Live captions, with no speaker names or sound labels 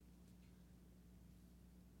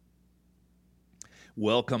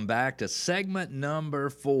Welcome back to segment number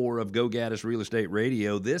 4 of Go Gaddis Real Estate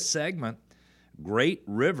Radio. This segment, Great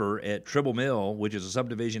River at Tribble Mill, which is a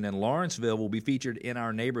subdivision in Lawrenceville, will be featured in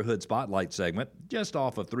our Neighborhood Spotlight segment, just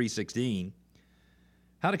off of 316.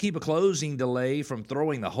 How to keep a closing delay from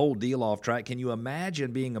throwing the whole deal off track. Can you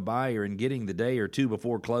imagine being a buyer and getting the day or two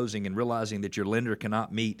before closing and realizing that your lender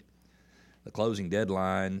cannot meet the closing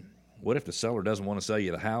deadline? What if the seller doesn't want to sell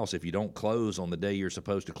you the house if you don't close on the day you're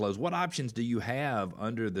supposed to close? What options do you have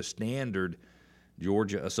under the standard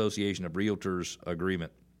Georgia Association of Realtors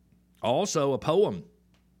agreement? Also, a poem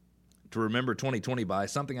to remember 2020 by,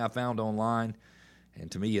 something I found online, and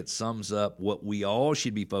to me it sums up what we all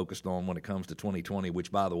should be focused on when it comes to 2020,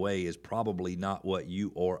 which, by the way, is probably not what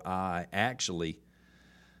you or I actually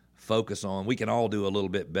focus on. We can all do a little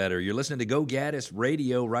bit better. You're listening to Go Gaddis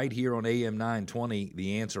Radio right here on AM 920.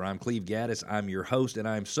 The Answer. I'm Cleve Gaddis. I'm your host, and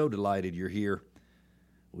I'm so delighted you're here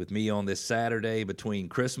with me on this Saturday between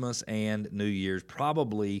Christmas and New Year's.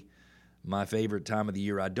 Probably my favorite time of the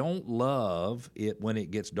year. I don't love it when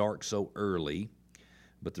it gets dark so early,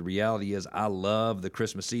 but the reality is I love the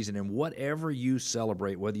Christmas season. And whatever you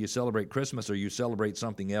celebrate, whether you celebrate Christmas or you celebrate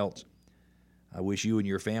something else, I wish you and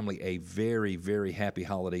your family a very, very happy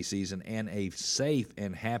holiday season and a safe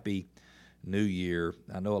and happy New Year.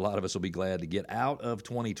 I know a lot of us will be glad to get out of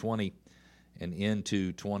 2020 and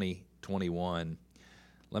into 2021.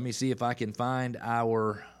 Let me see if I can find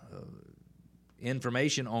our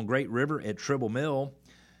information on Great River at Tribble Mill.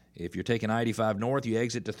 If you're taking I-85 north, you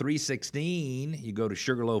exit to 316. You go to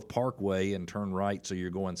Sugarloaf Parkway and turn right, so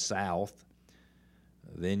you're going south.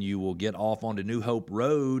 Then you will get off onto New Hope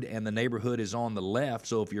Road, and the neighborhood is on the left.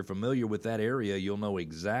 So if you're familiar with that area, you'll know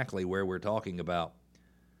exactly where we're talking about.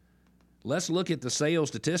 Let's look at the sales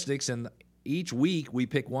statistics, and each week we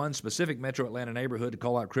pick one specific Metro Atlanta neighborhood to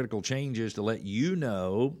call out critical changes to let you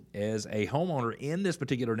know, as a homeowner in this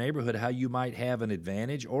particular neighborhood, how you might have an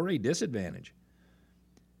advantage or a disadvantage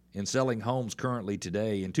in selling homes currently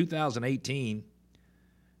today. In 2018,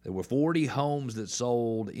 there were 40 homes that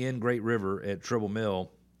sold in Great River at Tribble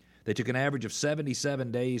Mill. They took an average of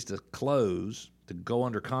 77 days to go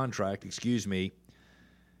under contract, and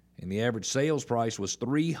the average sales price was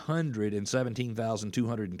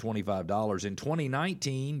 $317,225. In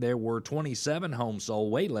 2019, there were 27 homes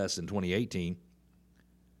sold, way less than 2018.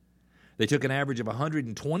 They took an average of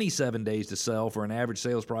 127 days to sell for an average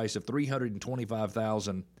sales price of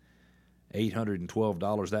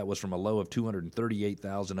 $325,812. That was from a low of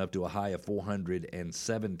 $238,000 up to a high of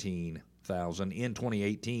 $417,000 in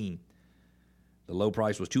 2018. The low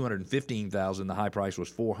price was $215,000. The high price was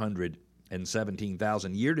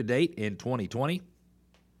 $417,000. Year to date in 2020,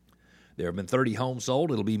 there have been 30 homes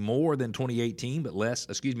sold. It'll be more than 2019, but less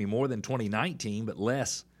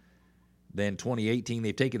than 2018.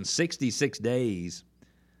 They've taken 66 days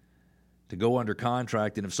to go under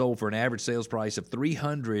contract and have sold for an average sales price of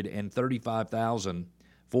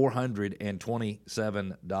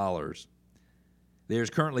 $335,427. There's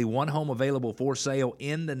currently one home available for sale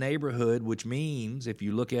in the neighborhood, which means if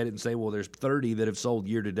you look at it and say, well, there's 30 that have sold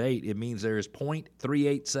year to date, it means there is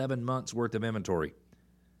 0.387 months worth of inventory.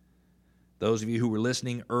 Those of you who were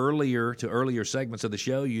listening earlier to earlier segments of the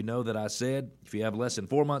show, you know that I said if you have less than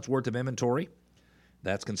 4 months worth of inventory,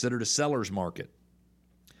 that's considered a seller's market.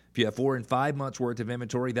 If you have 4 and 5 months worth of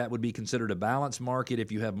inventory, that would be considered a balanced market.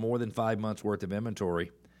 If you have more than 5 months worth of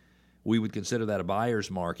inventory, we would consider that a buyer's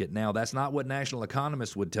market. Now, that's not what national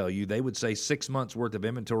economists would tell you. They would say 6 months worth of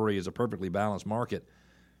inventory is a perfectly balanced market.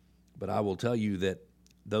 But I will tell you that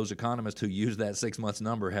those economists who use that 6 months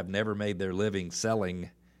number have never made their living selling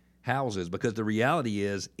houses, because the reality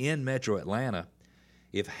is in Metro Atlanta,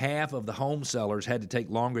 if half of the home sellers had to take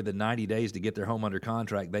longer than 90 days to get their home under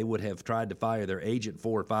contract, they would have tried to fire their agent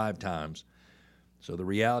 4 or 5 times. So the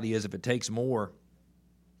reality is if it takes more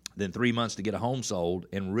than 3 months to get a home sold,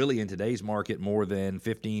 and really in today's market more than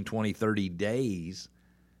 15, 20, 30 days,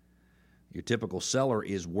 your typical seller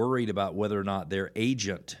is worried about whether or not their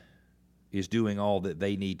agent is doing all that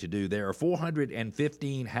they need to do. There are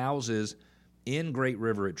 415 houses in Great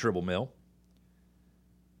River at Tribble Mill.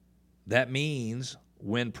 That means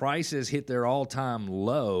when prices hit their all-time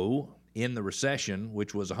low in the recession,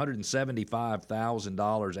 which was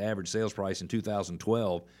 $175,000 average sales price in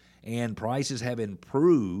 2012, and prices have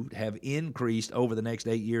increased over the next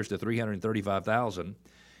 8 years to $335,000,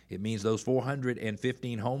 it means those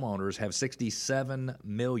 415 homeowners have $67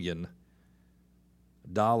 million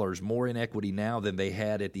more in equity now than they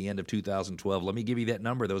had at the end of 2012. Let me give you that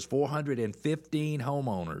number. Those 415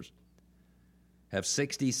 homeowners have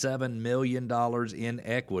 $67 million in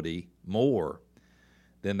equity more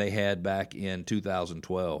than they had back in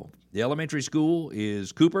 2012. The elementary school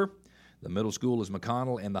is Cooper, the middle school is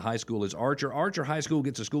McConnell, and the high school is Archer. Archer High School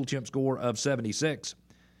gets a school chimp score of 76.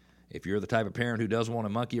 If you're the type of parent who doesn't want to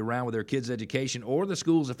monkey around with their kids' education or the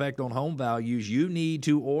school's effect on home values, you need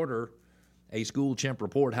to order a school chimp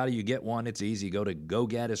report. How do you get one? It's easy. Go to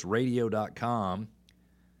GoGaddisRadio.com,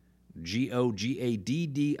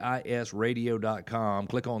 GoGaddis Radio.com.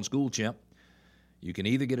 Click on School Chimp. You can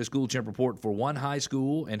either get a school chimp report for one high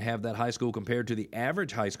school and have that high school compared to the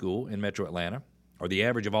average high school in Metro Atlanta, or the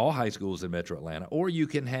average of all high schools in Metro Atlanta, or you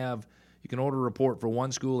can order a report for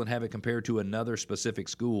one school and have it compared to another specific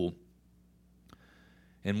school.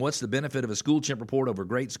 And what's the benefit of a school chimp report over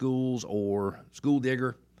great schools or School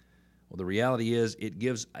Digger? Well, the reality is it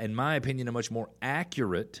gives, in my opinion, a much more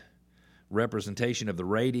accurate representation of the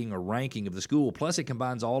rating or ranking of the school. Plus, it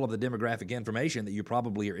combines all of the demographic information that you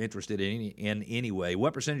probably are interested in anyway.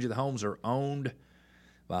 What percentage of the homes are owned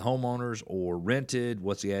by homeowners or rented?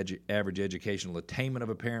 What's the average educational attainment of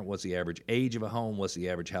a parent? What's the average age of a home? What's the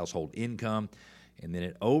average household income? And then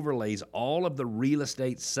it overlays all of the real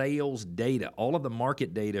estate sales data, all of the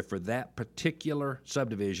market data for that particular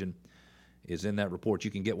subdivision is in that report. You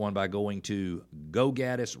can get one by going to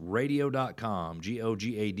GoGaddisRadio.com,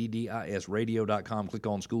 GoGaddis Radio.com. Click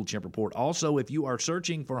on School Chimp Report. Also, if you are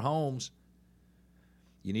searching for homes,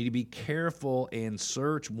 you need to be careful and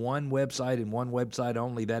search one website and one website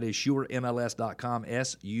only. That is SureMLS.com,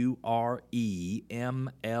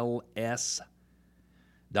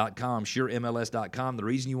 SureMLS.com, SureMLS.com. The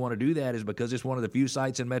reason you want to do that is because it's one of the few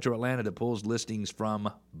sites in Metro Atlanta that pulls listings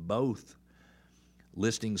from both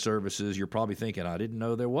listing services. You're probably thinking, I didn't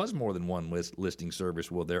know there was more than one listing service.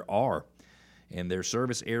 Well, there are, and their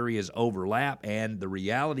service areas overlap. And the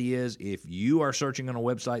reality is, if you are searching on a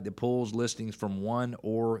website that pulls listings from one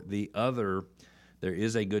or the other, there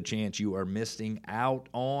is a good chance you are missing out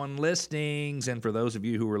on listings. And for those of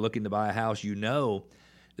you who are looking to buy a house, you know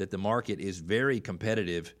that the market is very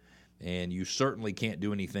competitive, and you certainly can't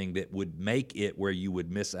do anything that would make it where you would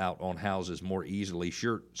miss out on houses more easily.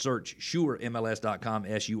 Search SureMLS.com,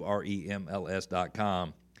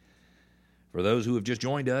 SureMLS.com. For those who have just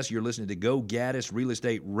joined us, you're listening to Go Gaddis Real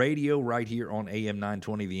Estate Radio right here on AM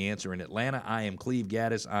 920 The Answer in Atlanta. I am Cleve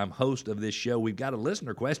Gaddis. I'm host of this show. We've got a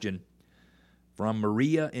listener question from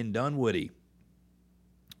Maria in Dunwoody.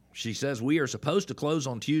 She says, we are supposed to close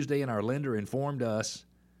on Tuesday, and our lender informed us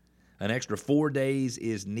an extra 4 days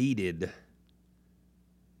is needed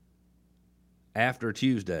after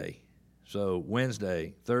Tuesday. So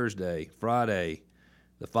Wednesday, Thursday, Friday,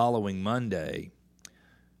 the following Monday.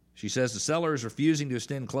 She says the seller is refusing to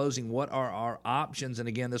extend closing. What are our options? And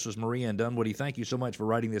again, this was Maria in Dunwoody. Thank you so much for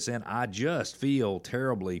writing this in. I just feel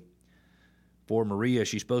terribly for Maria.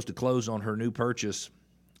 She's supposed to close on her new purchase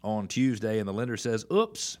on Tuesday, and the lender says,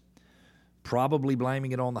 oops. Probably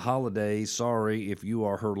blaming it on the holidays. Sorry if you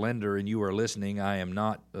are her lender and you are listening. I am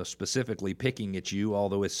not specifically picking at you,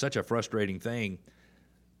 although it's such a frustrating thing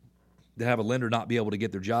to have a lender not be able to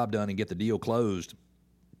get their job done and get the deal closed.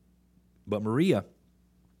 But Maria,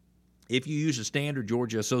 if you use a standard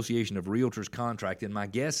Georgia Association of Realtors contract, and my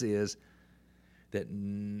guess is that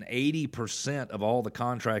 80% of all the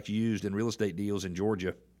contracts used in real estate deals in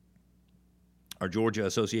Georgia our Georgia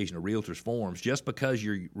Association of Realtors forms. Just because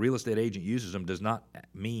your real estate agent uses them does not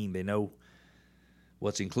mean they know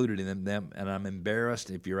what's included in them. And I'm embarrassed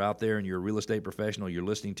if you're out there and you're a real estate professional, you're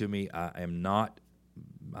listening to me. I'm not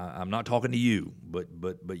talking to you,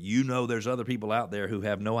 but you know there's other people out there who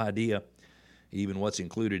have no idea even what's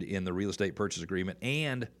included in the real estate purchase agreement.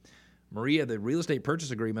 And Maria, the real estate purchase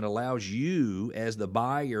agreement allows you as the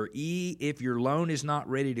buyer, if your loan is not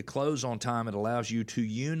ready to close on time, it allows you to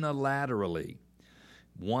unilaterally,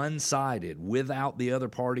 one-sided, without the other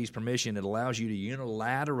party's permission, it allows you to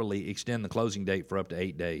unilaterally extend the closing date for up to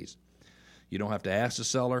 8 days. You don't have to ask the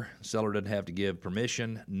seller. The seller doesn't have to give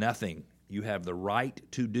permission, nothing. You have the right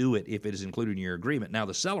to do it if it is included in your agreement. Now,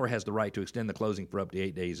 the seller has the right to extend the closing for up to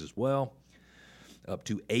 8 days as well, up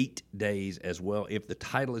to 8 days as well, if the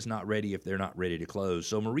title is not ready, if they're not ready to close.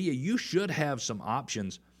 So, Maria, you should have some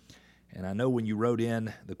options. And I know when you wrote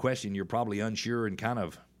in the question, you're probably unsure and kind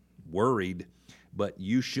of worried, but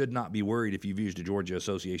you should not be worried if you've used a Georgia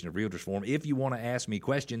Association of Realtors form. If you want to ask me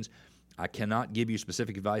questions, I cannot give you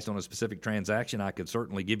specific advice on a specific transaction. I could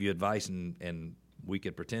certainly give you advice, and we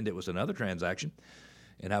could pretend it was another transaction,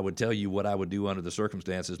 and I would tell you what I would do under the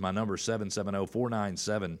circumstances. My number is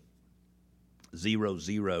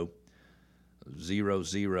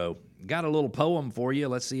 770-497-0000. Got a little poem for you.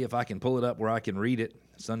 Let's see if I can pull it up where I can read it.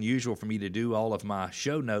 It's unusual for me to do all of my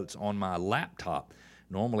show notes on my laptop.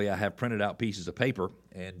 Normally I have printed out pieces of paper,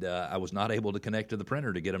 And I was not able to connect to the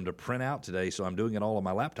printer to get them to print out today, so I'm doing it all on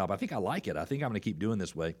my laptop. I think I like it. I think I'm going to keep doing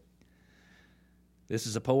this way. This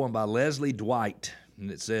is a poem by Leslie Dwight,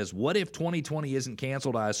 and it says, "What if 2020 isn't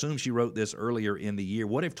canceled?" I assume she wrote this earlier in the year.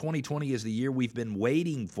 What if 2020 is the year we've been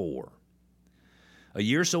waiting for? A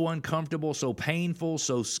year so uncomfortable, so painful,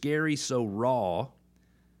 so scary, so raw,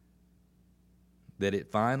 that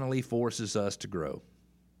it finally forces us to grow.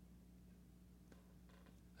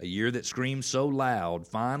 A year that screams so loud,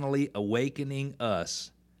 finally awakening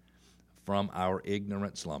us from our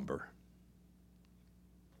ignorant slumber.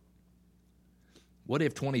 What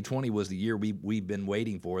if 2020 was the year we've been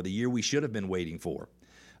waiting for, the year we should have been waiting for?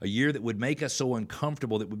 A year that would make us so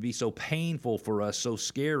uncomfortable, that would be so painful for us, so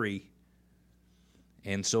scary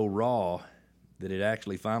and so raw, that it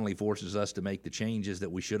actually finally forces us to make the changes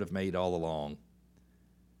that we should have made all along.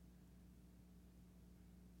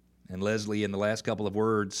 And Leslie, in the last couple of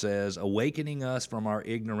words, says, awakening us from our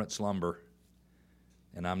ignorant slumber.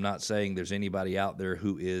 And I'm not saying there's anybody out there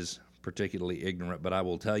who is particularly ignorant, but I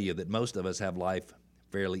will tell you that most of us have life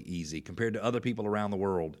fairly easy compared to other people around the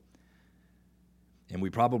world. And we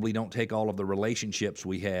probably don't take all of the relationships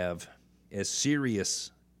we have as seriously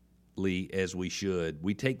as we should.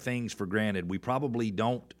 We take things for granted. We probably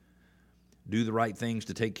don't do the right things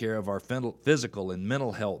to take care of our physical and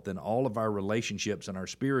mental health and all of our relationships and our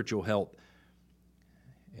spiritual health.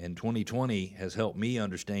 And 2020 has helped me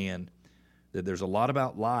understand that there's a lot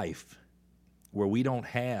about life where we don't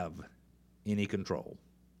have any control.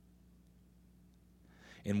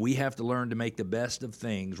 And we have to learn to make the best of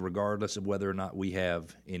things regardless of whether or not we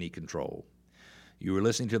have any control. You were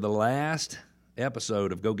listening to the last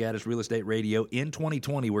episode of Go Gaddis Real Estate Radio in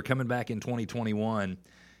 2020. We're coming back in 2021,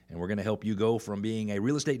 and we're going to help you go from being a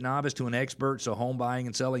real estate novice to an expert so home buying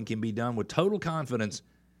and selling can be done with total confidence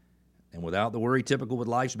and without the worry typical with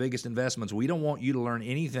life's biggest investments. We don't want you to learn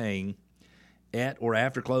anything at or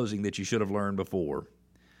after closing that you should have learned before.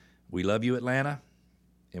 We love you, Atlanta,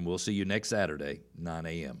 and we'll see you next Saturday, 9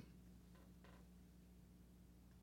 a.m.